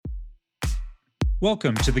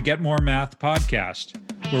Welcome to the Get More Math podcast,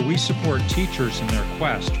 where we support teachers in their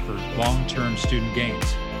quest for long-term student gains.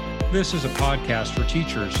 This is a podcast for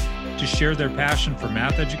teachers to share their passion for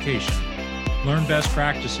math education, learn best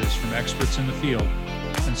practices from experts in the field,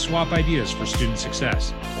 and swap ideas for student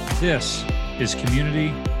success. This is community.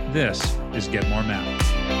 This is Get More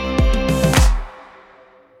Math.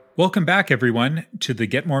 Welcome back, everyone, to the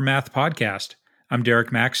Get More Math podcast. I'm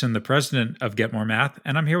Derek Maxson, the president of Get More Math,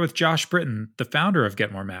 and I'm here with Josh Britton, the founder of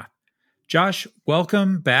Get More Math. Josh,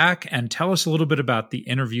 welcome back, and tell us a little bit about the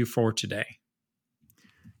interview for today.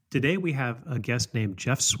 Today we have a guest named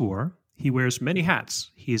Jeff Swore. He wears many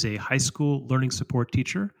hats. He's a high school learning support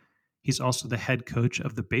teacher. He's also the head coach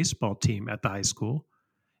of the baseball team at the high school.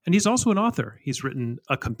 And he's also an author. He's written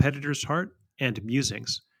A Competitor's Heart and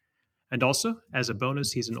Musings. And also, as a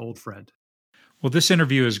bonus, he's an old friend. Well, this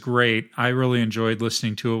interview is great. I really enjoyed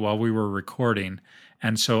listening to it while we were recording.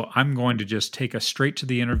 And so I'm going to just take us straight to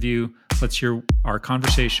the interview. Let's hear our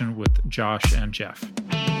conversation with Josh and Jeff.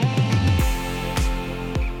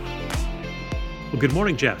 Well, good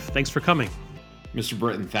morning, Jeff. Thanks for coming. Mr.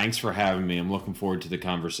 Britton, thanks for having me. I'm looking forward to the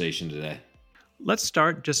conversation today. Let's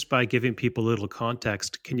start just by giving people a little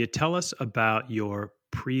context. Can you tell us about your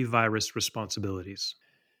pre-virus responsibilities?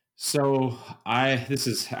 So this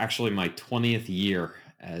is actually my 20th year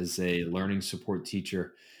as a learning support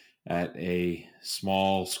teacher at a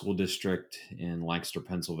small school district in Lancaster,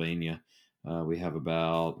 Pennsylvania. We have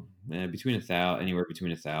about anywhere between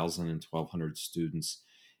 1,000 and 1,200 students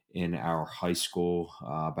in our high school.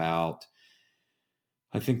 I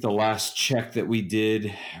think the last check that we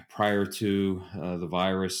did prior to the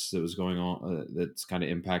virus that was going on, that's kind of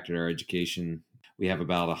impacted our education, we have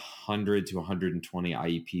about 100 to 120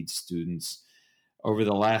 IEP students. Over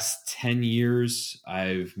the last 10 years,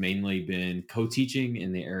 I've mainly been co-teaching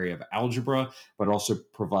in the area of algebra, but also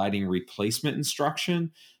providing replacement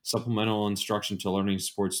instruction, supplemental instruction to learning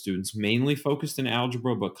support students, mainly focused in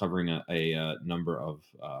algebra, but covering a number of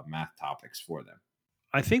math topics for them.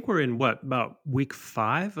 I think we're in about week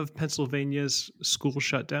 5 of Pennsylvania's school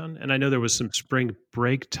shutdown. And I know there was some spring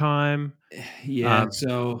break time. Yeah.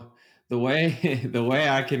 So the way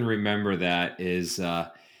I can remember that is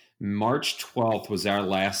March 12th was our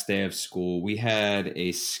last day of school. We had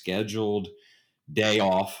a scheduled day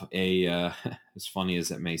off, as funny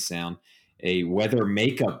as it may sound, a weather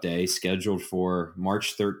makeup day scheduled for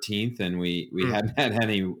March 13th. And we hadn't had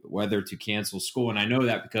any weather to cancel school. And I know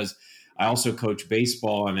that because I also coach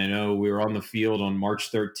baseball, and I know we were on the field on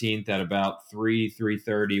March 13th at about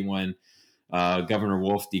 3:30 when Governor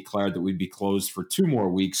Wolf declared that we'd be closed for 2 more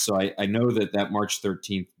weeks. So I know that March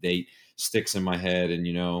 13th date sticks in my head. And,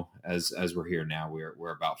 you know, as we're here now,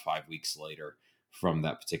 we're about 5 weeks later from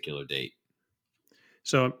that particular date.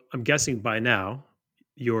 So I'm guessing by now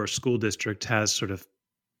your school district has sort of,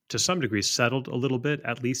 to some degree, settled a little bit,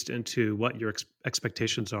 at least into what your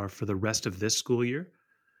expectations are for the rest of this school year.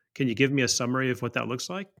 Can you give me a summary of what that looks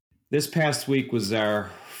like? This past week was our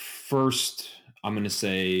first, I'm going to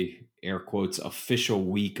say, air quotes, official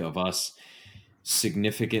week of us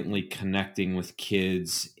significantly connecting with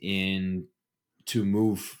kids to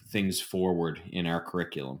move things forward in our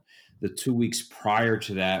curriculum. The 2 weeks prior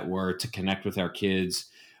to that were to connect with our kids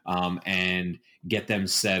and get them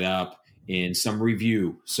set up in some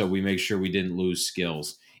review so we make sure we didn't lose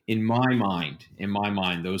skills. In my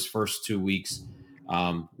mind, those first 2 weeks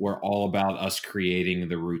were all about us creating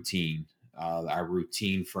the routine, our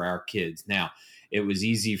routine for our kids. Now, it was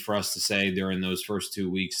easy for us to say during those first 2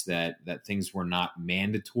 weeks that things were not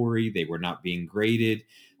mandatory. They were not being graded.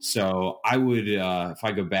 So I would, if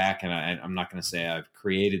I go back, and I'm not going to say I've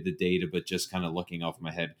created the data, but just kind of looking off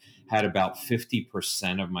my head, had about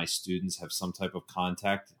 50% of my students have some type of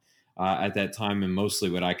contact at that time. And mostly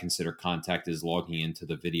what I consider contact is logging into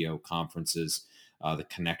the video conferences, the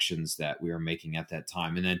connections that we were making at that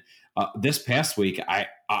time. And then this past week, I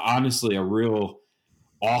honestly, a real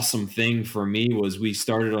awesome thing for me was we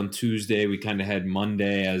started on Tuesday. We kind of had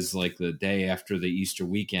Monday as like the day after the Easter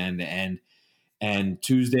weekend. And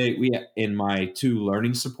Tuesday, in my 2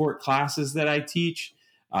 learning support classes that I teach,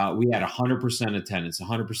 we had 100% attendance.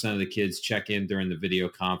 100% of the kids check in during the video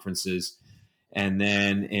conferences. And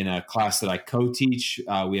then in a class that I co-teach,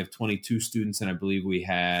 we have 22 students, and I believe we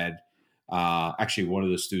had actually one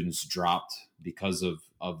of the students dropped because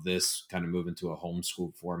of this kind of moving to a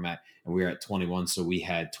homeschool format, and we were at 21. So we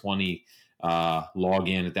had 20 log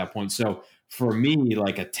in at that point. So for me,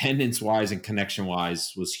 like attendance wise and connection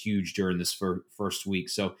wise was huge during this first week.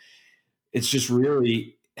 So it's just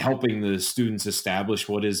really helping the students establish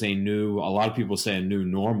what is a lot of people say a new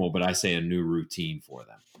normal, but I say a new routine for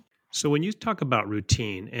them. So when you talk about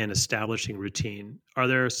routine and establishing routine, are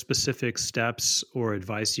there specific steps or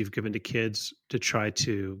advice you've given to kids to try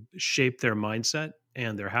to shape their mindset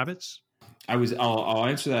and their habits? I'll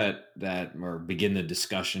answer that or begin the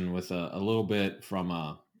discussion with a little bit from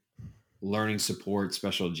a learning support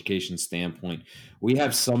special education standpoint. We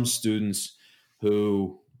have some students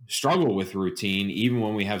who struggle with routine even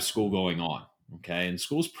when we have school going on. Okay. And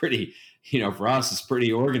school's pretty, for us, it's pretty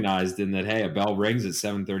organized in that, hey, a bell rings at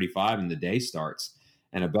 7:35 and the day starts.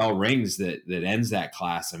 And a bell rings that ends that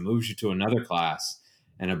class and moves you to another class.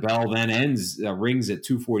 And a bell then rings at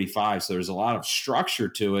 2:45. So there's a lot of structure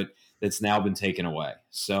to it that's now been taken away.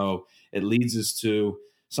 So it leads us to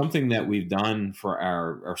something that we've done for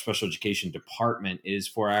our special education department is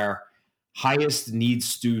for our highest need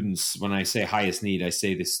students. When I say highest need, I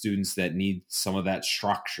say the students that need some of that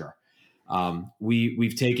structure.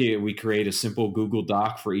 We create a simple Google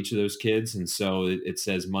Doc for each of those kids. And so it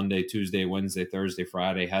says Monday, Tuesday, Wednesday, Thursday,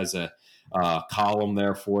 Friday, has a column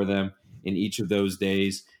there for them in each of those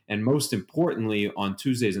days. And most importantly, on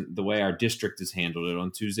Tuesdays, the way our district has handled it,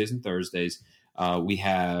 on Tuesdays and Thursdays, we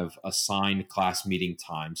have assigned class meeting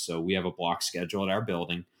time. So we have a block schedule at our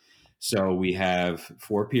building. So we have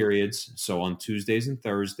 4 periods. So on Tuesdays and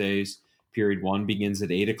Thursdays, period 1 begins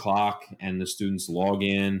at 8 o'clock, and the students log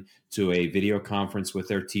in to a video conference with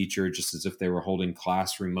their teacher, just as if they were holding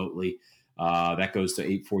class remotely. That goes to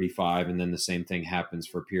 8:45, and then the same thing happens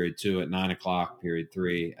for period 2 at 9 o'clock, period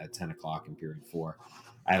 3 at 10 o'clock, and period 4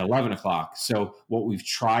 at 11 o'clock. So what we've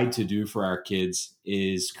tried to do for our kids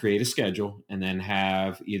is create a schedule and then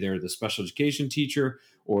have either the special education teacher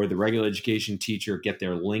or the regular education teacher get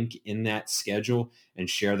their link in that schedule and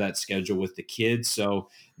share that schedule with the kids. So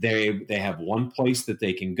they have one place that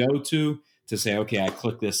they can go to say, okay, I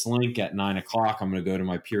click this link at 9 o'clock. I'm going to go to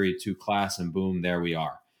my period 2 class, and boom, there we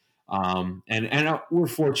are. And we're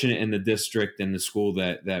fortunate in the district and the school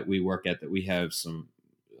that we work at that we have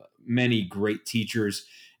many great teachers.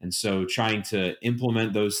 And so trying to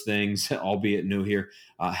implement those things, albeit new here,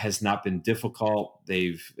 has not been difficult.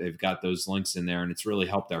 They've got those links in there, and it's really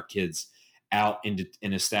helped our kids out in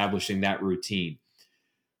establishing that routine.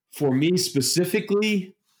 For me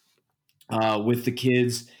specifically, with the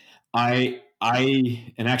kids, and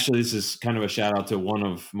actually this is kind of a shout out to one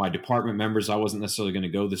of my department members. I wasn't necessarily going to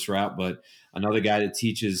go this route, but another guy that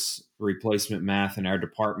teaches replacement math in our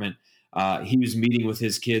department, he was meeting with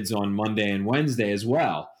his kids on Monday and Wednesday as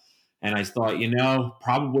well. And I thought,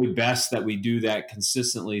 probably best that we do that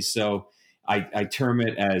consistently. So I term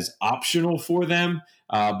it as optional for them.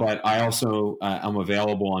 But I also I'm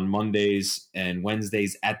available on Mondays and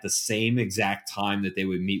Wednesdays at the same exact time that they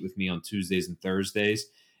would meet with me on Tuesdays and Thursdays.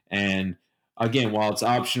 And again, while it's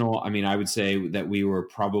optional, I would say that we were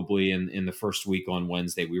probably in the first week on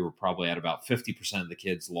Wednesday, we were probably at about 50% of the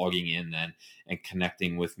kids logging in then and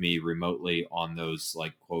connecting with me remotely on those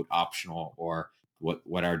like quote optional or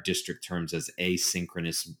what our district terms as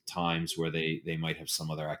asynchronous times where they might have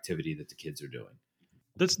some other activity that the kids are doing.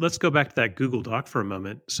 Let's go back to that Google Doc for a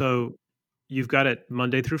moment. So you've got it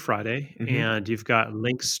Monday through Friday, Mm-hmm. and you've got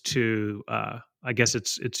links to I guess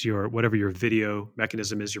it's your whatever your video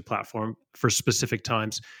mechanism is, your platform for specific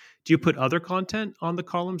times. Do you put other content on the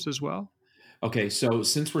columns as well? Okay, so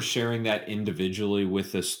since we're sharing that individually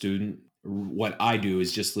with a student, what I do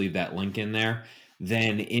is just leave that link in there.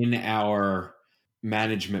 Then in our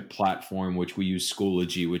management platform, which we use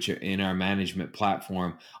Schoology, which in our management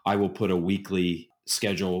platform, I will put a weekly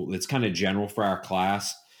schedule that's kind of general for our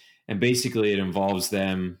class. And basically it involves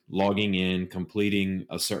them logging in, completing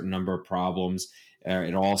a certain number of problems.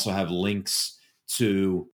 It'll also have links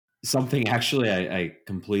to something actually I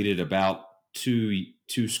completed about two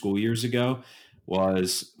school years ago,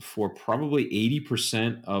 was for probably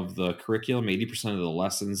 80% of the curriculum, 80% of the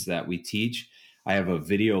lessons that we teach. I have a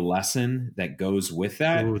video lesson that goes with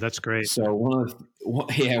that. Ooh, that's great. So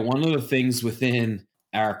one of the things within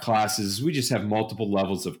our classes, we just have multiple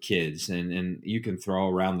levels of kids, and you can throw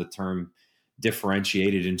around the term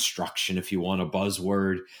differentiated instruction if you want a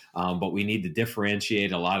buzzword, but we need to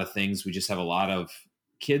differentiate a lot of things. We just have a lot of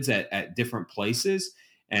kids at different places,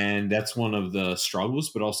 and that's one of the struggles,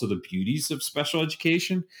 but also the beauties of special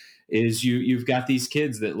education is you've got these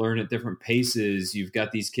kids that learn at different paces. You've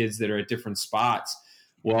got these kids that are at different spots.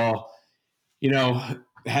 Well,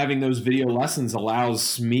 having those video lessons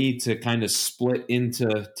allows me to kind of split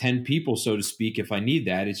into 10 people, so to speak, if I need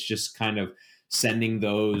that. It's just kind of sending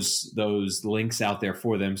those links out there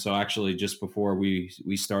for them. So actually, just before we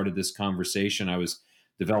started this conversation, I was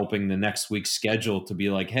developing the next week's schedule to be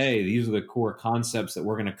like, hey, these are the core concepts that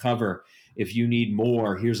we're going to cover. If you need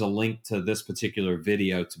more, here's a link to this particular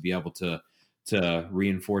video to be able to to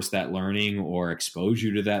reinforce that learning or expose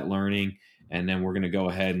you to that learning. And then we're going to go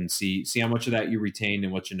ahead and see how much of that you retained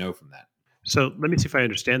and what you know from that. So let me see if I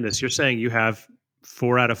understand this. You're saying you have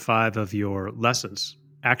 4 out of 5 of your lessons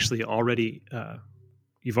actually already,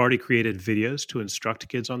 you've already created videos to instruct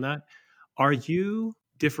kids on that. Are you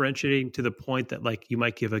differentiating to the point that like you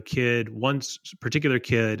might give a kid, one particular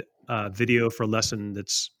kid, video for a lesson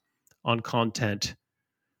that's on content,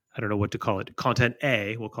 I don't know what to call it, content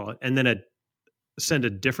A, we'll call it, and then send a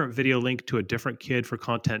different video link to a different kid for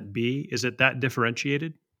content B? Is it that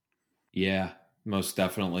differentiated? Yeah, most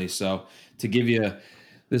definitely. So to give you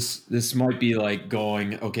this might be like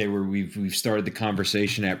going, okay, where we've started the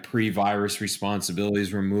conversation at pre-virus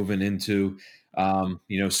responsibilities. We're moving into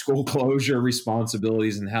school closure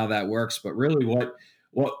responsibilities and how that works. But really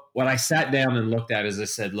what I sat down and looked at is I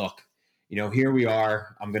said, look, here we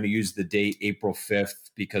are. I'm going to use the date April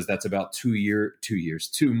 5th because that's about 2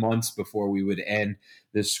 months before we would end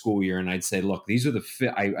this school year. And I'd say, look, these are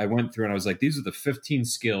I went through and I was like, these are the 15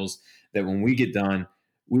 skills that when we get done,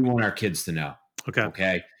 we want our kids to know.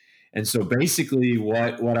 Okay. And so basically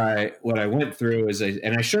what I went through is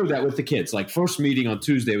I showed that with the kids. Like first meeting on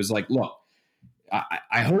Tuesday was like, look,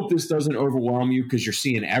 I hope this doesn't overwhelm you because you're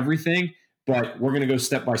seeing everything, but we're going to go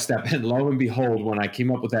step by step. And lo and behold, when I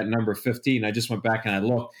came up with that number 15, I just went back and I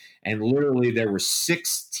looked, and literally there were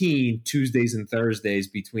 16 Tuesdays and Thursdays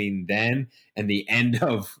between then and the end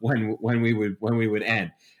of when we would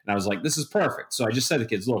end. And I was like, this is perfect. So I just said to the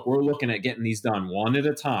kids, look, we're looking at getting these done one at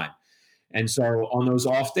a time. And so on those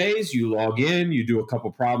off days, you log in, you do a couple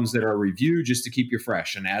problems that are reviewed just to keep you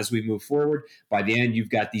fresh. And as we move forward, by the end, you've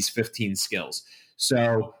got these 15 skills.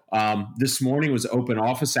 So this morning was open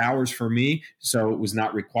office hours for me, so it was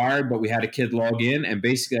not required, but we had a kid log in. And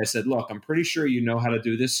basically I said, look, I'm pretty sure you know how to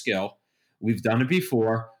do this skill. We've done it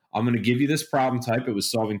before. I'm going to give you this problem type. It was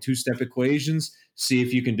solving 2-step equations. See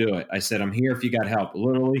if you can do it. I said, I'm here if you got help.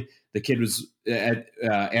 Literally, the kid was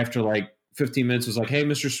after like 15 minutes was like, hey,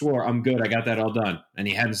 Mr. Swore, I'm good. I got that all done. And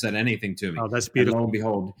he hadn't said anything to me. Oh, that's beautiful. And lo and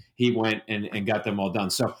behold, he went and got them all done.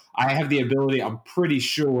 So I have the ability, I'm pretty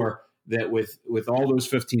sure that with all those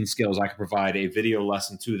 15 skills, I could provide a video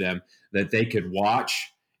lesson to them that they could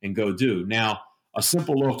watch and go do. Now, a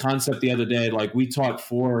simple little concept the other day, like we taught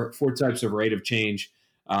four types of rate of change,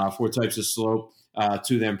 4 types of slope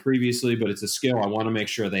to them previously, but it's a skill I want to make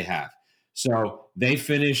sure they have. So they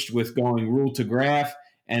finished with going rule to graph.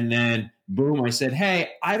 And then, boom, I said,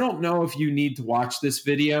 hey, I don't know if you need to watch this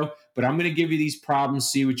video, but I'm going to give you these problems,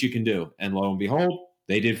 see what you can do. And lo and behold,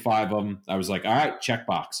 they did 5 of them. I was like, all right,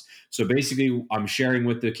 checkbox. So basically, I'm sharing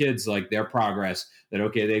with the kids like their progress that,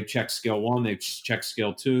 okay, they've checked skill 1, they've checked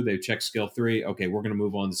skill 2, they've checked skill 3. Okay, we're going to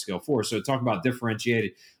move on to skill 4. So talk about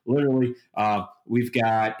differentiated. Literally, we've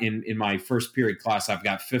got in my first period class, I've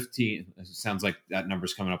got 15. It sounds like that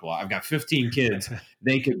number's coming up a lot. I've got 15 kids.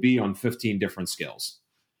 They could be on 15 different skills.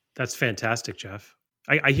 That's fantastic, Jeff.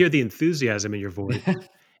 I hear the enthusiasm in your voice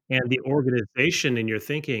and the organization in your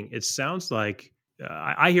thinking. It sounds like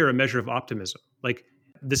I hear a measure of optimism. Like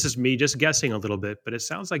this is me just guessing a little bit, but it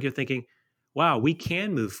sounds like you're thinking, wow, we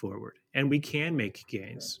can move forward and we can make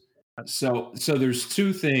gains. So there's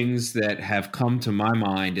 2 things that have come to my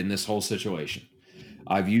mind in this whole situation.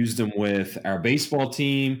 I've used them with our baseball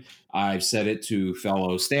team. I've said it to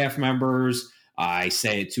fellow staff members. I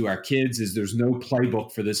say it to our kids is there's no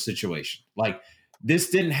playbook for this situation. Like this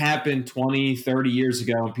didn't happen 20, 30 years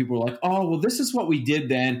ago. And people were like, oh, well, this is what we did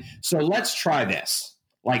then. So let's try this.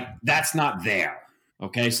 Like that's not there.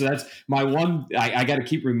 Okay. So that's my one, I got to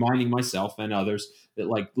keep reminding myself and others that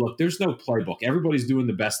like, look, there's no playbook. Everybody's doing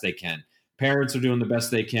the best they can. Parents are doing the best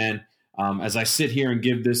they can. As I sit here and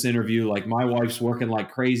give this interview, like my wife's working like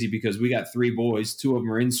crazy because we got 3 boys, 2 of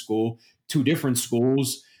them are in school, 2 different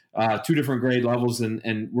schools. 2 different grade levels,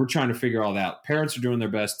 and we're trying to figure all that out. Parents are doing their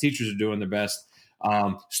best. Teachers are doing their best.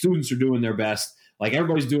 Students are doing their best. Like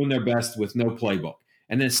everybody's doing their best with no playbook.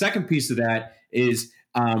 And then the second piece of that is,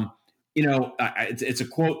 it's a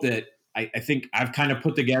quote that I think I've kind of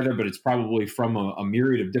put together, but it's probably from a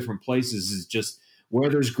myriad of different places, is just where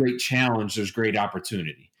there's great challenge, there's great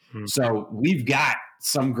opportunity. Mm-hmm. So we've got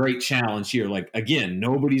some great challenge here. Like, again,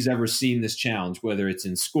 nobody's ever seen this challenge, whether it's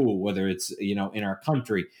in school, whether it's, in our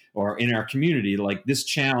country or in our community. Like this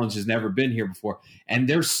challenge has never been here before. And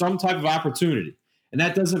there's some type of opportunity. And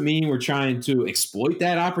that doesn't mean we're trying to exploit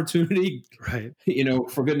that opportunity. Right.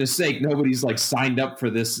 For goodness sake, nobody's like signed up for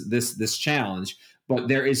this challenge, but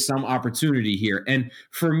there is some opportunity here. And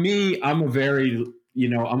for me, I'm a very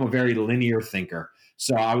linear thinker.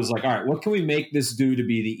 So I was like, all right, what can we make this do to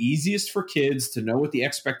be the easiest for kids to know what the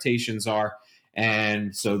expectations are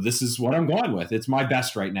And so this is what I'm going with. It's my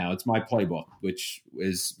best right now. It's my playbook, which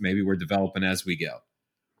is maybe we're developing as we go.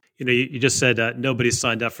 You just said nobody's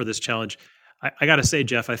signed up for this challenge. I got to say,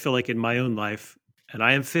 Jeff, I feel like in my own life, and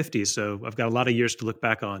I am 50, so I've got a lot of years to look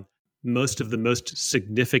back on. Most of the most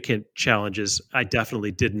significant challenges I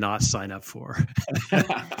definitely did not sign up for.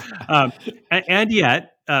 And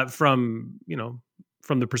yet, from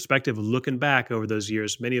the perspective of looking back over those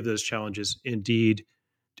years, many of those challenges, indeed,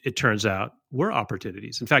 it turns out, were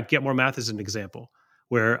opportunities. In fact, Get More Math is an example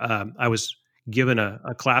where I was given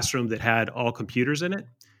a classroom that had all computers in it.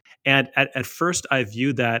 And at first, I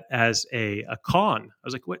viewed that as a con. I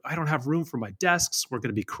was like, wait, I don't have room for my desks. We're going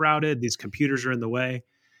to be crowded. These computers are in the way.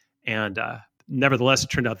 And nevertheless,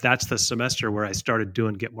 it turned out that's the semester where I started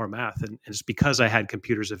doing Get More Math. And it's because I had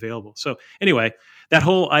computers available. So anyway, that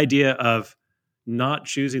whole idea of not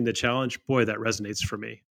choosing the challenge, boy, that resonates for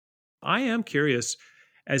me. I am curious,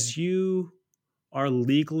 as you are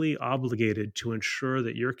legally obligated to ensure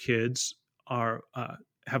that your kids are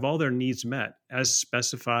have all their needs met as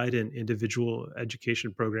specified in individual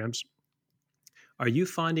education programs, are you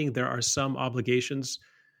finding there are some obligations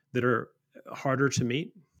that are harder to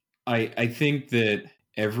meet? I think that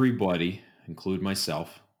everybody, include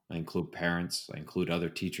myself, I include parents, I include other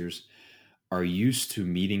teachers, are used to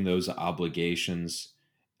meeting those obligations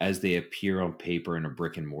as they appear on paper in a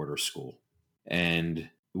brick and mortar school. And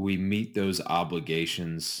we meet those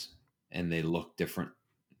obligations and they look different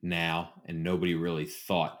now. And nobody really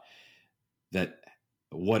thought that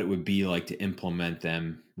what it would be like to implement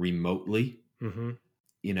them remotely. Mm-hmm.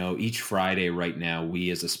 Each Friday right now, we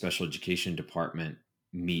as a special education department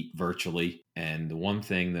meet virtually. And the one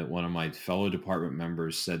thing that one of my fellow department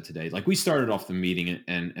members said today, like we started off the meeting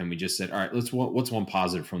and we just said, all right, what's one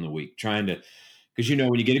positive from the week? Trying to, because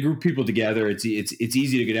when you get a group of people together, it's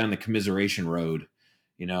easy to go down the commiseration road,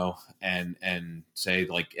 and say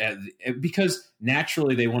like, because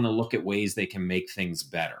naturally they want to look at ways they can make things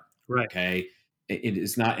better. Right. Okay. It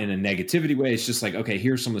is not in a negativity way. It's just like, okay,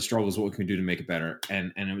 here's some of the struggles. What can we do to make it better?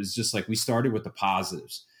 And it was just like, we started with the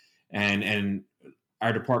positives and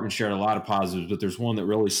our department shared a lot of positives, but there's one that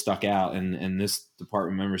really stuck out. And this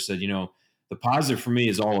department member said, the positive for me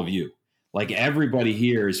is all of you. Like everybody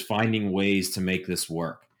here is finding ways to make this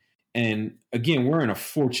work. And again, we're in a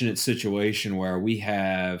fortunate situation where we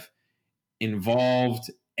have involved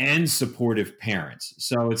and supportive parents.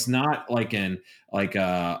 So it's not like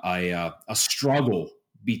a struggle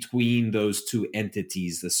between those two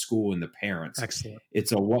entities, the school and the parents. Excellent.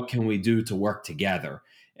 It's what can we do to work together?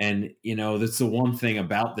 And, that's the one thing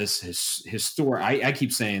about this historic, I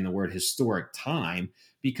keep saying the word historic time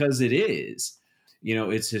because it is,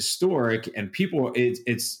 it's historic and people,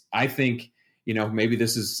 it's, I think, maybe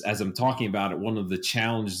this is, as I'm talking about it, one of the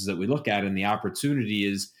challenges that we look at and the opportunity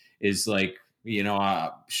is like,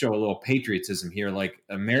 show a little patriotism here. Like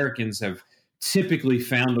Americans have typically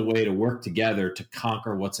found a way to work together to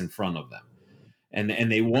conquer what's in front of them.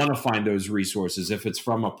 And they want to find those resources. If it's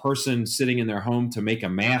from a person sitting in their home to make a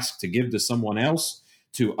mask to give to someone else,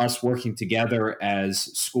 to us working together as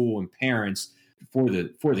school and parents for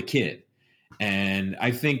the kid. And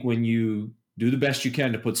I think when you do the best you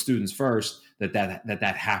can to put students first,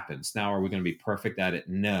 that happens. Now, are we going to be perfect at it?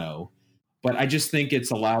 No. But I just think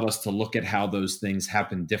it's allowed us to look at how those things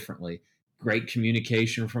happen differently. Great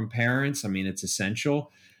communication from parents. I mean, it's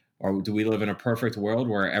essential. Or do we live in a perfect world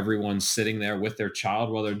where everyone's sitting there with their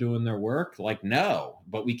child while they're doing their work? Like, no,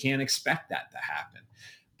 but we can't expect that to happen.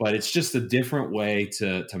 But it's just a different way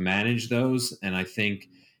to manage those. And I think,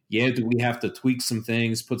 do we have to tweak some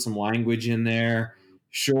things, put some language in there?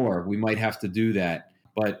 Sure, we might have to do that.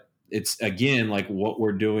 But it's, again, like what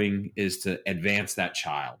we're doing is to advance that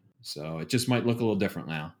child. So it just might look a little different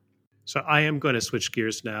now. So I am going to switch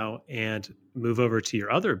gears now and move over to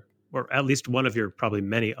your other, or at least one of your probably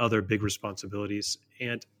many other big responsibilities,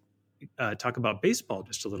 and talk about baseball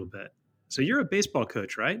just a little bit. So you're a baseball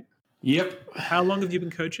coach, right? Yep. How long have you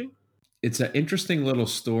been coaching? It's an interesting little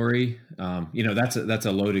story. That's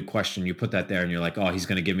a loaded question. You put that there and you're like, oh, he's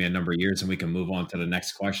going to give me a number of years and we can move on to the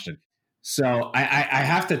next question. So I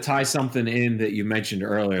have to tie something in that you mentioned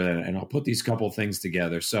earlier, and I'll put these couple of things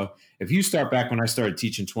together. So if you start back when I started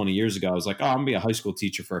teaching 20 years ago, I was like, oh, I'm going to be a high school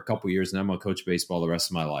teacher for a couple of years and I'm going to coach baseball the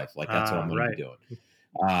rest of my life. Like that's what I'm going to be doing.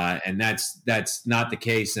 And that's not the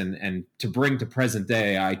case. And to bring to present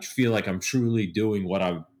day, I feel like I'm truly doing what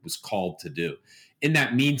I was called to do. In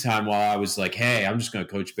that meantime, while I was like, hey, I'm just going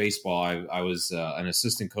to coach baseball, I was an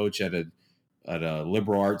assistant coach at a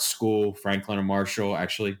liberal arts school, Franklin and Marshall,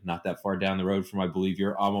 actually not that far down the road from, I believe,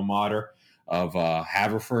 your alma mater of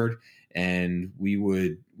Haverford. And we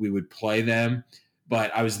would play them.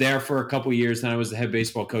 But I was there for a couple of years. Then I was the head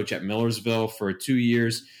baseball coach at Millersville for 2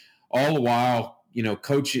 years, all the while,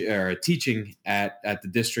 teaching at the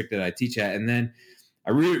district that I teach at. And then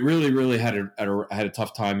I really had a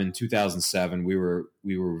tough time in 2007. We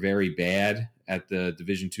were very bad at the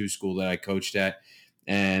Division II school that I coached at,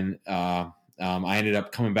 and I ended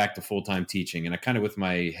up coming back to full-time teaching. And I kind of, with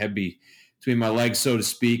my head between my legs, so to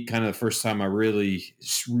speak, kind of the first time I really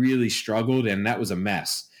struggled, and that was a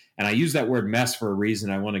mess. And I use that word mess for a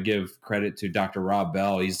reason. I want to give credit to Dr. Rob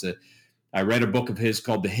Bell. I read a book of his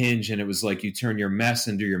called The Hinge, and it was like you turn your mess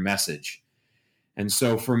into your message. And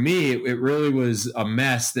so for me, it really was a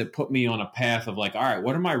mess that put me on a path of like, all right,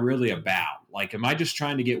 what am I really about? Like, am I just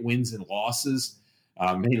trying to get wins and losses?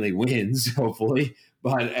 Mainly wins, hopefully,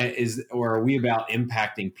 but or are we about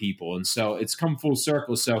impacting people? And so it's come full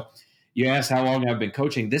circle. So you asked how long I've been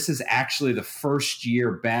coaching. This is actually the first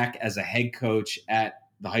year back as a head coach at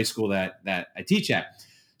the high school that I teach at.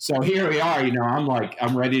 So here we are,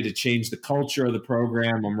 I'm ready to change the culture of the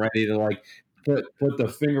program. I'm ready to put the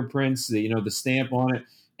fingerprints, the stamp on it.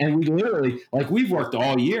 And we literally, we've worked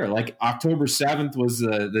all year. Like October 7th was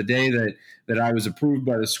the day that I was approved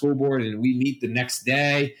by the school board, and we meet the next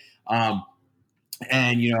day. And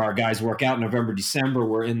our guys work out November, December.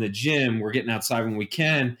 We're in the gym. We're getting outside when we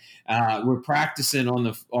can. We're practicing on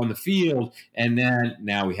the field, and then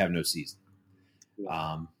now we have no season.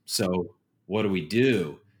 So what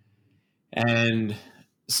do? And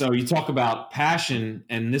so you talk about passion,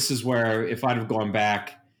 and this is where if I'd have gone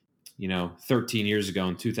back, 13 years ago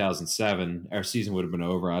in 2007, our season would have been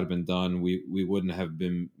over. I'd have been done. We wouldn't have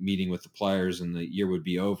been meeting with the players, and the year would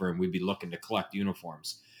be over, and we'd be looking to collect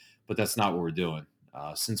uniforms. But that's not what we're doing.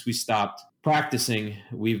 Since we stopped practicing,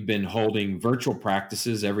 we've been holding virtual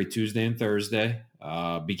practices every Tuesday and Thursday,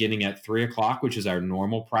 beginning at 3:00, which is our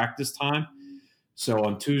normal practice time. So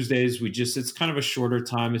on Tuesdays, it's kind of a shorter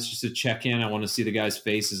time. It's just a check-in. I want to see the guys'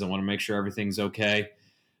 faces. I want to make sure everything's okay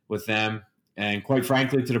with them. And quite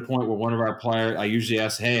frankly, to the point where one of our players, I usually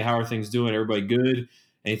ask, hey, how are things doing? Everybody good?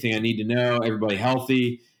 Anything I need to know? Everybody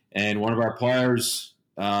healthy? And one of our players,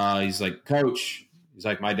 he's like, Coach, he's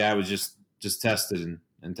like, my dad was just tested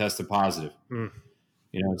and tested positive.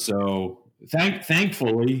 So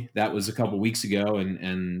thankfully, that was a couple weeks ago,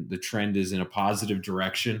 and the trend is in a positive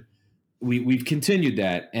direction. We've continued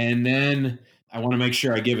that. And then I want to make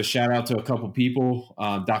sure I give a shout out to a couple people.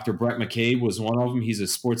 Dr. Brett McCabe was one of them. He's a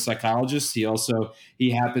sports psychologist.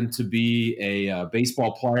 He happened to be a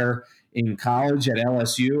baseball player in college at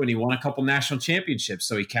LSU, and he won a couple national championships.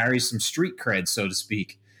 So he carries some street cred, so to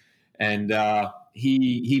speak. And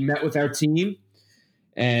he met with our team,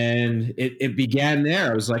 and it began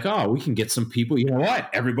there. I was like, oh, we can get some people. You know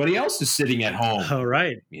what? Everybody else is sitting at home. Oh,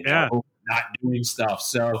 right. Not doing stuff.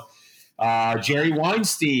 So Jerry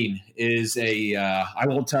Weinstein is I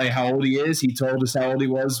won't tell you how old he is. He told us how old he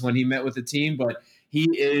was when he met with the team, but he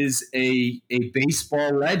is a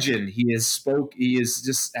baseball legend. He is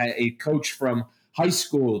just a coach from high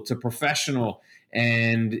school to professional,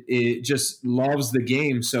 and it just loves the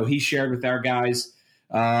game. So he shared with our guys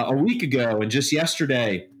a week ago, and just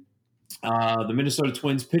yesterday, the Minnesota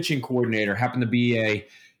Twins pitching coordinator happened to be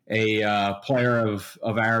a player of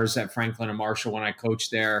ours at Franklin and Marshall when I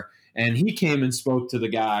coached there. And he came and spoke to the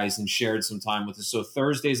guys and shared some time with us. So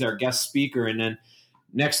Thursday's our guest speaker. And then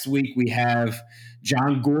next week we have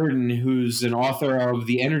John Gordon, who's an author of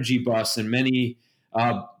The Energy Bus and many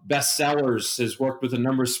bestsellers, has worked with a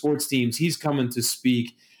number of sports teams. He's coming to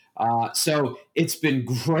speak. So it's been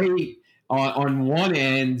great on one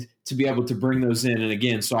end to be able to bring those in. And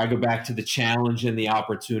again, so I go back to the challenge and the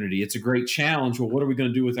opportunity. It's a great challenge. Well, what are we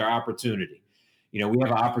going to do with our opportunity? We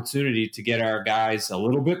have an opportunity to get our guys a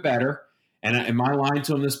little bit better. And my line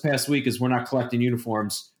to them this past week is we're not collecting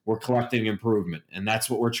uniforms, we're collecting improvement. And that's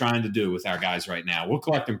what we're trying to do with our guys right now. We'll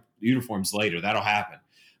collect uniforms later. That'll happen.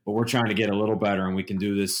 But we're trying to get a little better, and we can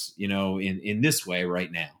do this, in this way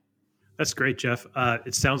right now. That's great, Jeff.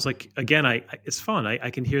 It sounds like, again, it's fun. I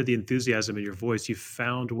can hear the enthusiasm in your voice. You've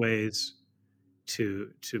found ways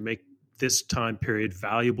to make this time period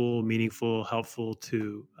valuable, meaningful, helpful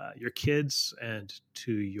to your kids and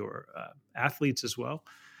to your athletes as well.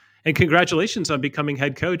 And congratulations on becoming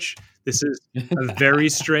head coach. This is a very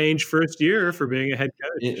strange first year for being a head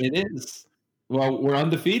coach. It is. Well, we're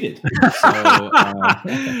undefeated.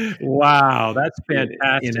 Wow, that's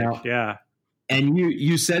fantastic. Yeah. And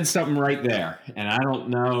you said something right there, and I don't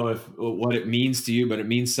know what it means to you, but it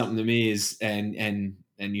means something to me.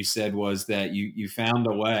 And you said was that you found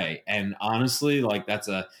a way. And honestly, that's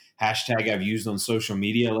a hashtag I've used on social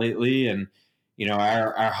media lately. And,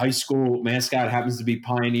 our high school mascot happens to be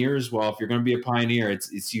Pioneers. Well, if you're going to be a pioneer,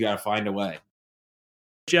 it's you got to find a way.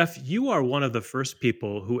 Jeff, you are one of the first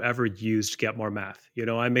people who ever used Get More Math.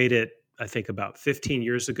 I made it, I think, about 15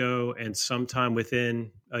 years ago, and sometime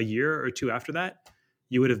within a year or two after that,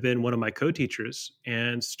 you would have been one of my co-teachers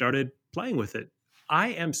and started playing with it. I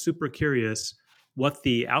am super curious what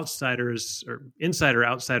the outsiders or insider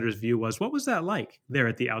outsiders view was. What was that like there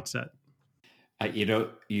at the outset?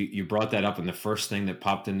 You brought that up, and the first thing that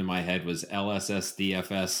popped into my head was LSS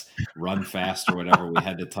DFS run fast or whatever we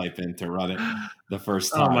had to type in to run it the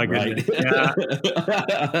first time. Oh my goodness! Yeah.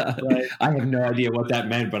 Right. I have no idea what that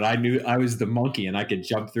meant, but I knew I was the monkey and I could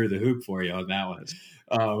jump through the hoop for you on that one.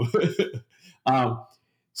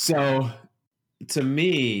 So to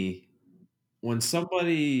me, when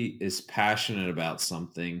somebody is passionate about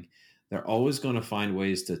something, they're always going to find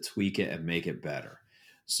ways to tweak it and make it better.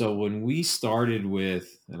 So when we started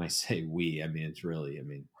with, and I say we,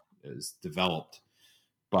 it was developed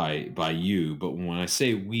by you, but when I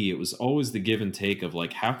say we, it was always the give and take of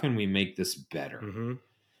like, how can we make this better? Mm-hmm.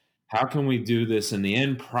 How can we do this? And the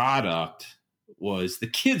end product was the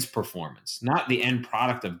kids' performance, not the end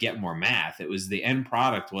product of Get More Math. It was the end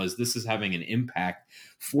product was this is having an impact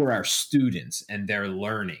for our students and their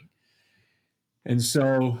learning. And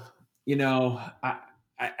so,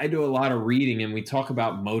 I do a lot of reading, and we talk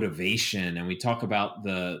about motivation, and we talk about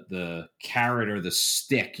the carrot or the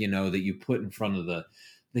stick, that you put in front of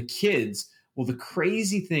the kids. Well, the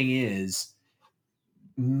crazy thing is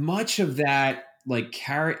much of that like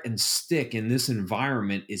carrot and stick in this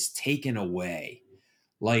environment is taken away.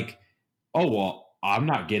 Like, oh, well, I'm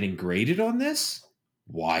not getting graded on this.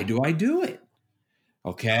 Why do I do it?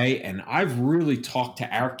 Okay. And I've really talked to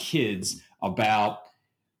our kids about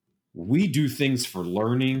we do things for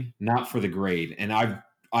learning, not for the grade. And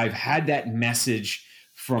I've had that message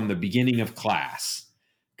from the beginning of class,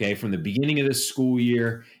 okay, from the beginning of this school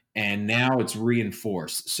year, and now it's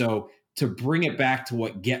reinforced. So to bring it back to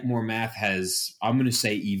what Get More Math has, I'm going to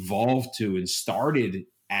say, evolved to and started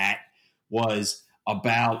at was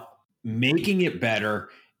about making it better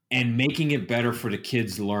and making it better for the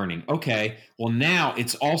kids learning. Okay, well, now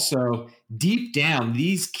it's also deep down,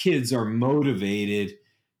 these kids are motivated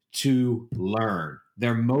to learn.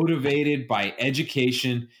 They're motivated by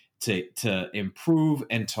education to improve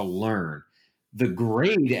and to learn. The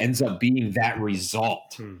grade ends up being that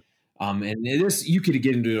result. And this, you could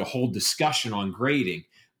get into a whole discussion on grading,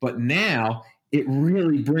 but now it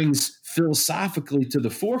really brings philosophically to the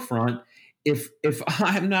forefront. If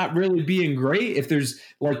I'm not really being great, if there's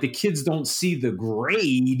like the kids don't see the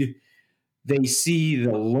grade, they see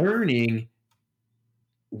the learning,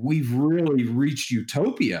 we've really reached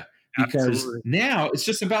utopia because Absolutely. Now it's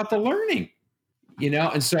just about the learning,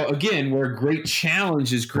 And so again, where great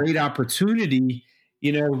challenge is great opportunity,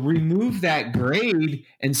 remove that grade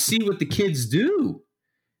and see what the kids do.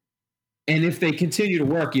 And if they continue to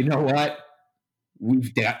work, you know what?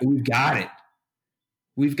 We've got it.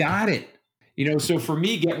 We've got it. So for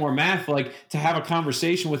me, Get More Math, like to have a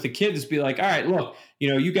conversation with the kids, be like, all right, look,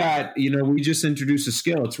 you got, we just introduced a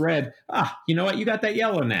skill. It's red. You know what? You got that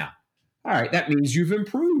yellow now. All right. That means you've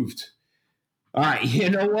improved. All right.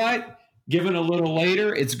 You know what? Given a little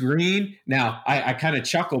later, it's green. Now, I kind of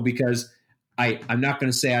chuckle because I'm not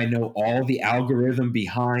going to say I know all the algorithm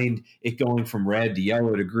behind it going from red to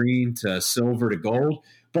yellow to green to silver to gold.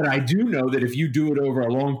 But I do know that if you do it over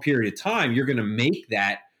a long period of time, you're going to make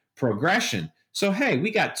that progression. So, hey,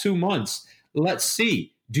 we got 2 months. Let's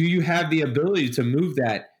see. Do you have the ability to move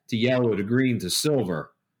that to yellow to green to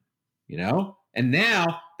silver? And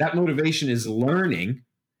now that motivation is learning,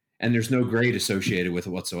 and there's no grade associated with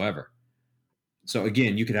it whatsoever. So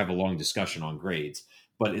again, you could have a long discussion on grades,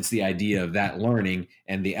 but it's the idea of that learning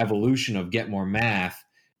and the evolution of Get More Math,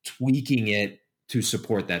 tweaking it to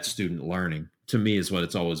support that student learning, to me, is what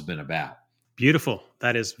it's always been about. Beautiful.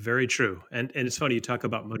 That is very true. And it's funny, you talk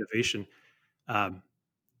about motivation. I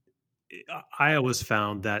always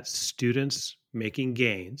found that students making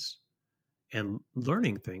gains and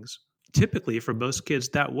learning things, typically for most kids,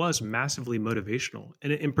 that was massively motivational.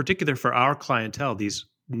 And in particular for our clientele, these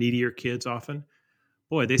needier kids often,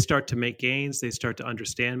 boy, they start to make gains, they start to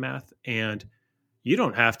understand math, and you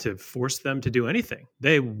don't have to force them to do anything.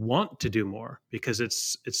 They want to do more because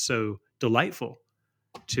it's so delightful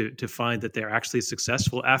to find that they're actually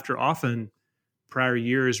successful after often prior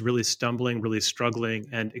years really stumbling, really struggling,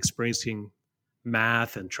 and experiencing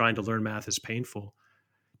math and trying to learn math is painful.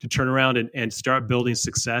 To turn around and start building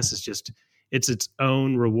success is it's its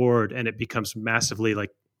own reward, and it becomes massively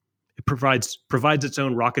it provides its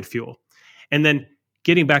own rocket fuel. And then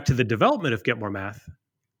getting back to the development of Get More Math,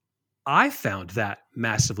 I found that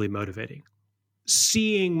massively motivating.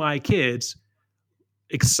 Seeing my kids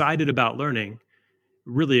excited about learning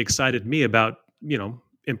really excited me about,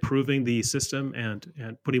 improving the system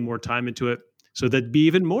and putting more time into it so they'd be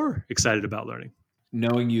even more excited about learning.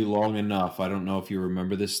 Knowing you long enough, I don't know if you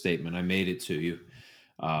remember this statement. I made it to you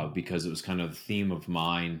because it was kind of a theme of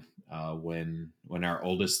mine when our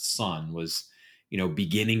oldest son was,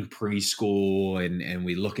 beginning preschool, and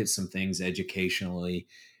we look at some things educationally.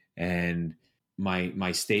 And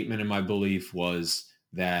my statement and my belief was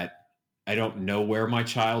that I don't know where my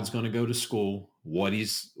child's going to go to school, what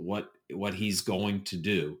he's going to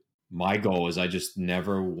do. My goal is I just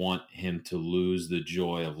never want him to lose the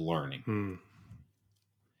joy of learning.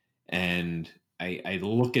 And I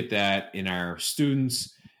look at that in our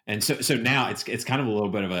students. And so now it's kind of a little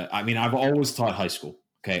bit of I've always taught high school.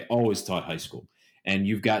 Okay. Always taught high school. And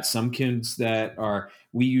you've got some kids that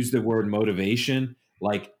we use the word motivation.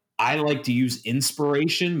 Like, I like to use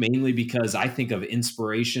inspiration mainly because I think of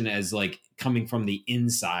inspiration as like coming from the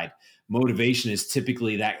inside. Motivation is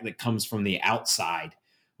typically that comes from the outside.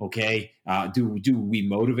 Okay. Do we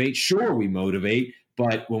motivate? Sure, we motivate.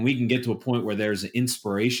 But when we can get to a point where there's an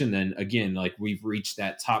inspiration, then again, like, we've reached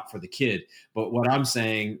that top for the kid. But what I'm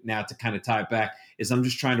saying now, to kind of tie it back, is I'm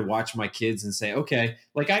just trying to watch my kids and say, okay,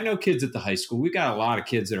 like, I know kids at the high school. We've got a lot of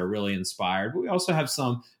kids that are really inspired, but we also have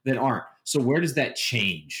some that aren't. So where does that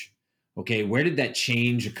change? Okay, where did that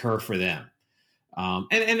change occur for them?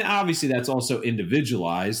 And obviously that's also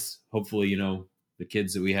individualized. Hopefully, the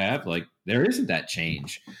kids that we have, like, there isn't that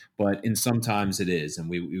change, but sometimes it is. And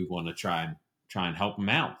we want to try and help them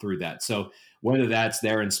out through that. So whether that's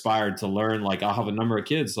they're inspired to learn, like, I'll have a number of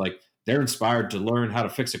kids, like, they're inspired to learn how to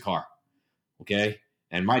fix a car. Okay.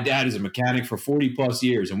 And my dad is a mechanic for 40 plus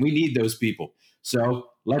years, and we need those people. So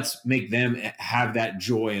let's make them have that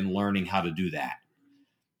joy in learning how to do that,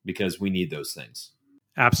 because we need those things.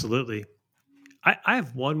 Absolutely. I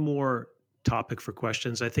have one more topic for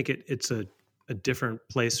questions. I think it's a different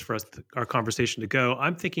place for our conversation to go.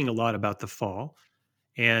 I'm thinking a lot about the fall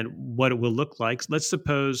and what it will look like. Let's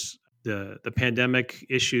suppose the pandemic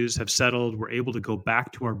issues have settled. We're able to go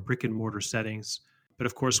back to our brick and mortar settings, but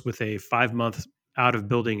of course with a 5-month out of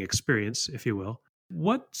building experience, if you will.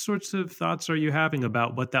 What sorts of thoughts are you having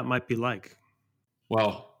about what that might be like?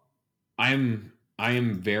 Well, I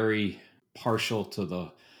am very partial to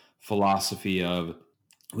the philosophy of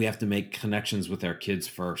we have to make connections with our kids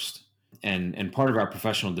first. And part of our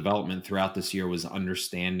professional development throughout this year was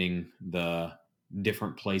understanding the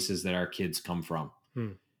different places that our kids come from.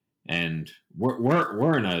 And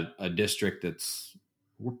we're in a district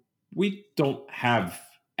we don't have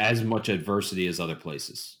as much adversity as other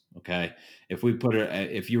places. Okay. If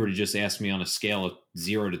you were to just ask me on a scale of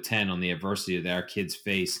 0 to 10 on the adversity that our kids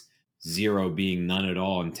face, 0 being none at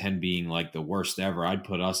all and 10 being like the worst ever, I'd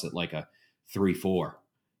put us at like a 3-4,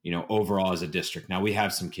 overall as a district. Now we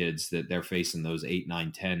have some kids that they're facing those 8,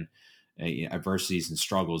 9, 10 adversities and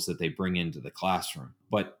struggles that they bring into the classroom.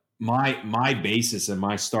 But my basis and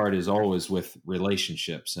my start is always with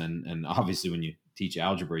relationships. And obviously when you teach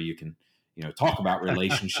algebra, you can, talk about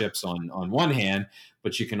relationships on one hand,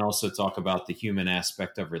 but you can also talk about the human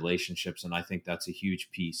aspect of relationships. And I think that's a huge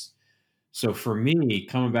piece. So for me,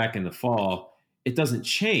 coming back in the fall, it doesn't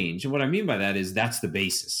change. And what I mean by that is that's the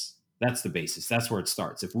basis. That's the basis. That's where it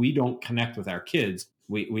starts. If we don't connect with our kids,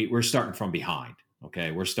 we're starting from behind. Okay.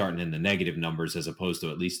 We're starting in the negative numbers as opposed to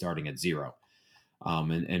at least starting at 0.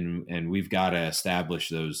 And we've got to establish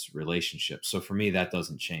those relationships. So for me, that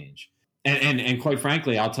doesn't change. And quite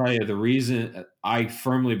frankly, I'll tell you the reason I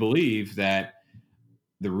firmly believe that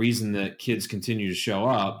the reason that kids continue to show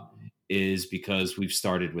up is because we've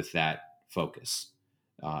started with that focus,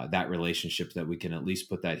 that relationship, that we can at least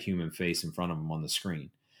put that human face in front of them on the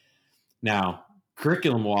screen. Now,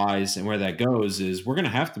 curriculum wise, and where that goes is we're going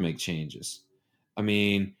to have to make changes. I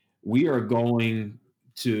mean, we are going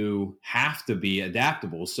to have to be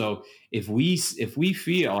adaptable. So if we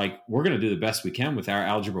feel like we're going to do the best we can with our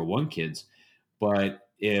Algebra 1 kids, but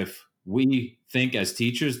if we think as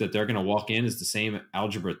teachers that they're going to walk in as the same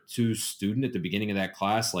Algebra 2 student at the beginning of that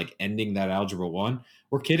class, like ending that Algebra 1,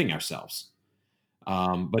 we're kidding ourselves.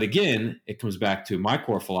 But again, it comes back to my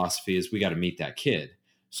core philosophy is we got to meet that kid.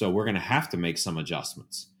 So we're going to have to make some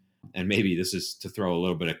adjustments. And maybe this is to throw a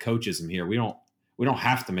little bit of coachism here. We don't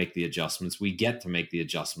have to make the adjustments. We get to make the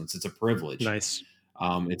adjustments. It's a privilege. Nice.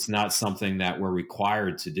 It's not something that we're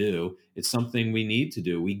required to do. It's something we need to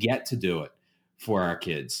do. We get to do it for our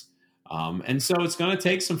kids. And so it's going to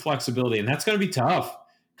take some flexibility, and that's going to be tough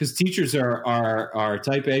because teachers are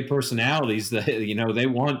type A personalities that,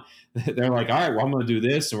 they're like, all right, well, I'm going to do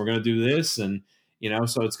this and we're going to do this. And,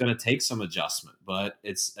 so it's going to take some adjustment, but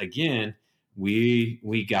it's, again,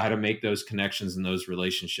 we got to make those connections and those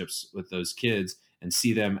relationships with those kids. and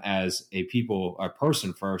see them as a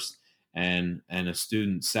person first and a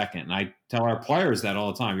student second. And I tell our players that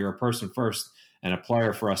all the time. You're a person first and a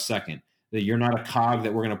player for us second. That you're not a cog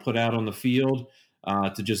that we're going to put out on the field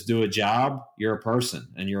to just do a job. You're a person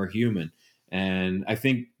and you're a human. And I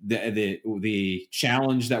think the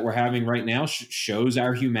challenge that we're having right now shows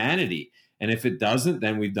our humanity. And if it doesn't,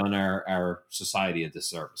 then we've done our society a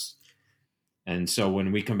disservice. And so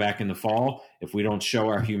when we come back in the fall, if we don't show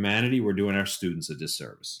our humanity, we're doing our students a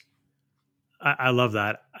disservice. I love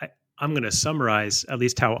that. I'm going to summarize at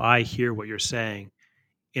least how I hear what you're saying.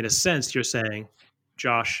 In a sense, you're saying,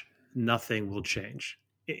 Josh, nothing will change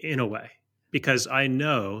in a way, because I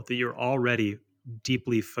know that you're already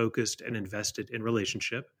deeply focused and invested in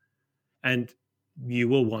relationship, and you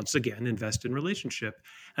will once again invest in relationship.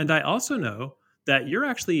 And I also know that you're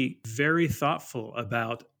actually very thoughtful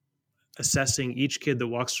about assessing each kid that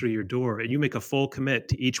walks through your door, and you make a full commit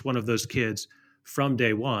to each one of those kids from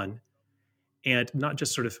day one, and not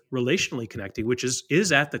just sort of relationally connecting, which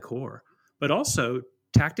is at the core, but also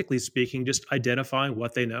tactically speaking, just identifying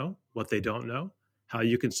what they know, what they don't know, how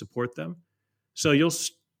you can support them. So you'll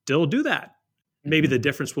still do that. Maybe the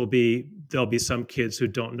difference will be there'll be some kids who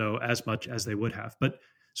don't know as much as they would have, but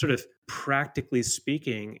sort of practically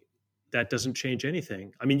speaking, that doesn't change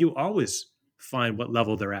anything. I mean, you always find what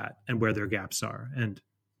level they're at and where their gaps are and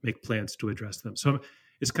make plans to address them. So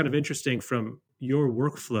it's kind of interesting from your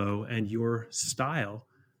workflow and your style.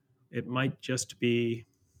 It might just be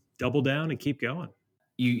double down and keep going.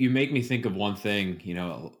 You make me think of one thing.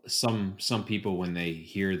 Some people, when they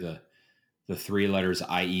hear the three letters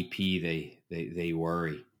IEP, they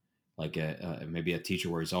worry. Like maybe a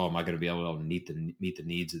teacher worries, am I going to be able to meet the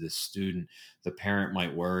needs of this student? The parent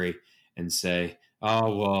might worry and say,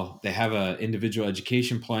 oh, well, they have an individual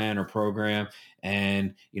education plan or program,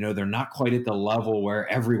 and they're not quite at the level where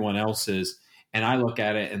everyone else is. And I look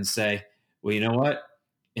at it and say, well, you know what?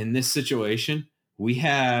 In this situation, we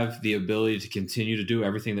have the ability to continue to do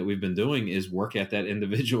everything that we've been doing, is work at that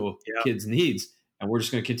individual kid's needs. And we're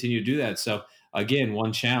just going to continue to do that. So again,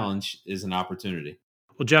 one challenge is an opportunity.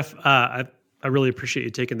 Well, Jeff, I really appreciate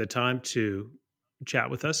you taking the time to chat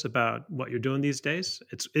with us about what you're doing these days.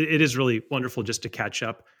 It is really wonderful just to catch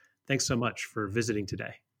up. Thanks so much for visiting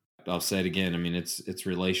today. I'll say it again. I mean, it's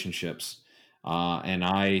relationships. And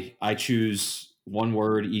I choose one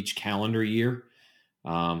word each calendar year.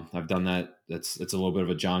 I've done that. It's a little bit of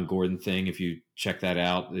a John Gordon thing. If you check that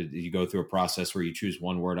out, you go through a process where you choose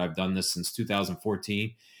one word. I've done this since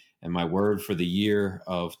 2014, and my word for the year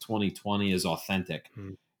of 2020 is authentic.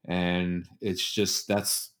 And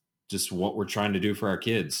that's just what we're trying to do for our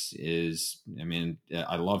kids.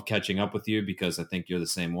 I love catching up with you because I think you're the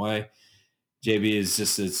same way. JB is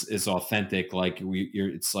just it's authentic. Like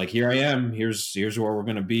it's like, here I am. Here's where we're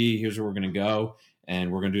going to be. Here's where we're going to go.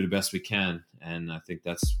 And we're going to do the best we can. And I think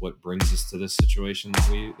that's what brings us to this situation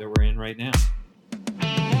that we're in right now.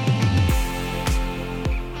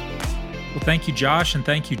 Well, thank you, Josh, and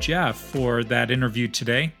thank you, Jeff, for that interview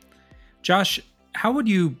today. Josh, how would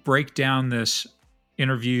you break down this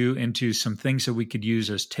interview into some things that we could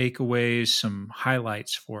use as takeaways, some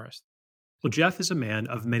highlights for us? Well, Jeff is a man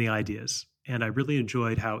of many ideas, and I really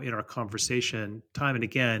enjoyed how in our conversation, time and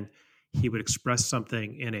again, he would express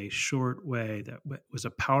something in a short way that was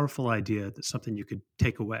a powerful idea, that's something you could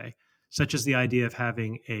take away, such as the idea of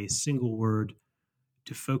having a single word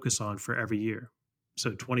to focus on for every year. So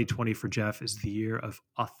 2020 for Jeff is the year of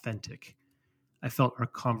authentic. I felt our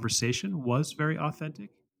conversation was very authentic,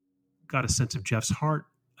 got a sense of Jeff's heart,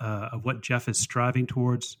 of what Jeff is striving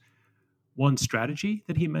towards. One strategy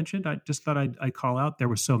that he mentioned, I just thought I'd call out, there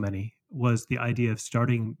were so many, was the idea of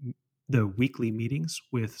starting the weekly meetings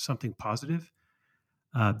with something positive.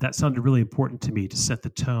 That sounded really important to me, to set the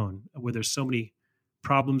tone where there's so many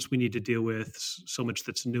problems we need to deal with, so much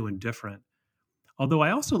that's new and different. Although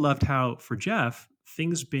I also loved how, for Jeff,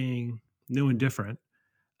 things being new and different,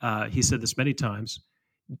 he said this many times,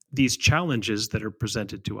 these challenges that are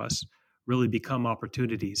presented to us really become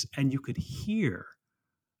opportunities. And you could hear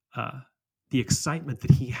the excitement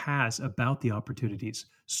that he has about the opportunities.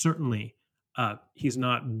 Certainly, he's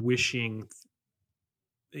not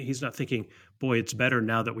thinking, boy, it's better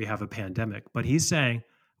now that we have a pandemic. But he's saying,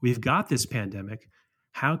 we've got this pandemic.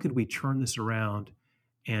 How could we turn this around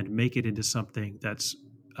and make it into something that's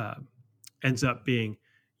ends up being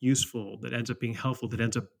useful, that ends up being helpful, that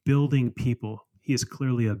ends up building people? He is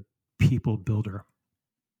clearly a people builder.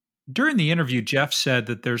 During the interview, Jeff said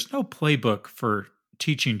that there's no playbook for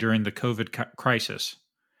teaching during the COVID crisis.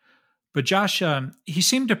 But Josh, he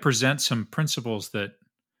seemed to present some principles that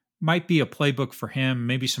might be a playbook for him.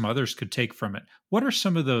 Maybe some others could take from it. What are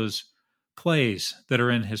some of those plays that are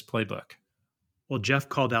in his playbook? Well, Jeff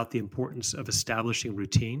called out the importance of establishing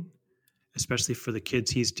routine, especially for the kids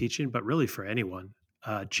he's teaching, but really for anyone.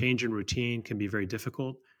 Change in routine can be very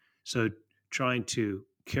difficult. So trying to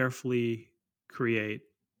carefully create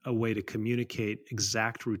a way to communicate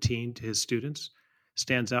exact routine to his students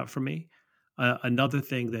stands out for me. Another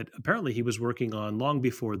thing that apparently he was working on long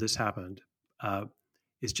before this happened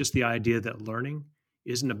is just the idea that learning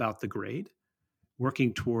isn't about the grade,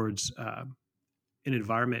 working towards an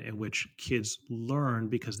environment in which kids learn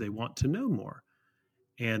because they want to know more.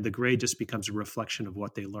 And the grade just becomes a reflection of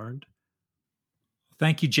what they learned.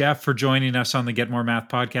 Thank you, Jeff, for joining us on the Get More Math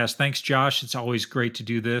podcast. Thanks, Josh. It's always great to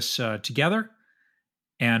do this together.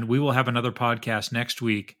 And we will have another podcast next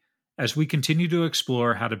week as we continue to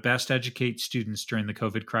explore how to best educate students during the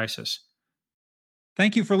COVID crisis.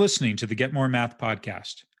 Thank you for listening to the Get More Math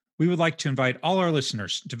podcast. We would like to invite all our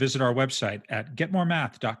listeners to visit our website at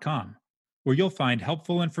getmoremath.com, where you'll find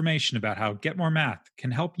helpful information about how Get More Math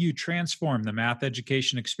can help you transform the math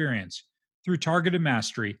education experience through targeted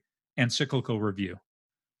mastery and cyclical review.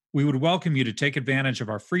 We would welcome you to take advantage of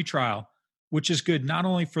our free trial, which is good not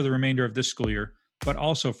only for the remainder of this school year, but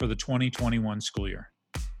also for the 2021 school year.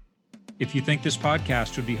 If you think this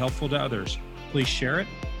podcast would be helpful to others, please share it,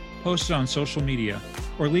 post it on social media,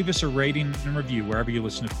 or leave us a rating and review wherever you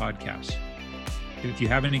listen to podcasts. If you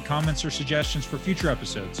have any comments or suggestions for future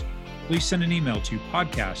episodes, please send an email to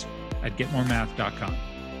podcast@getmoremath.com.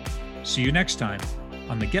 See you next time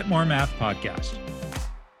on the Get More Math podcast.